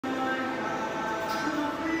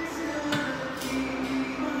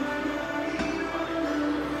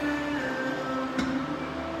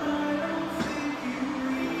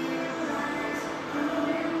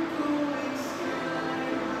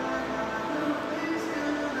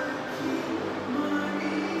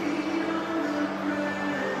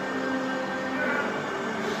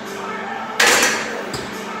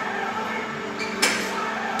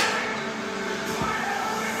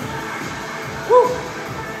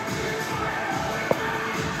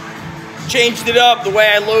changed it up the way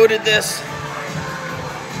I loaded this.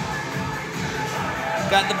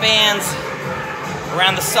 Got the bands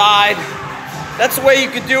around the side. That's the way you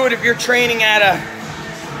could do it if you're training at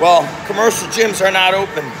a, well, commercial gyms are not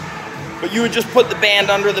open. But you would just put the band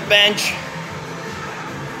under the bench,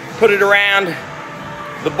 put it around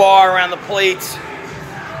the bar, around the plates.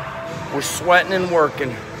 We're sweating and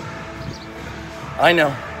working. I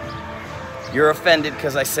know. You're offended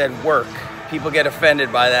because I said work. People get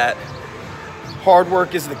offended by that. Hard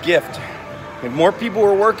work is the gift. If more people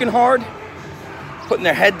were working hard, putting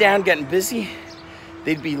their head down, getting busy,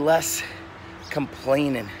 they'd be less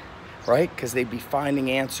complaining, right? Because they'd be finding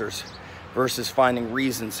answers versus finding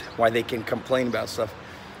reasons why they can complain about stuff.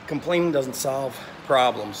 Complaining doesn't solve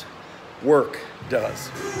problems. Work does.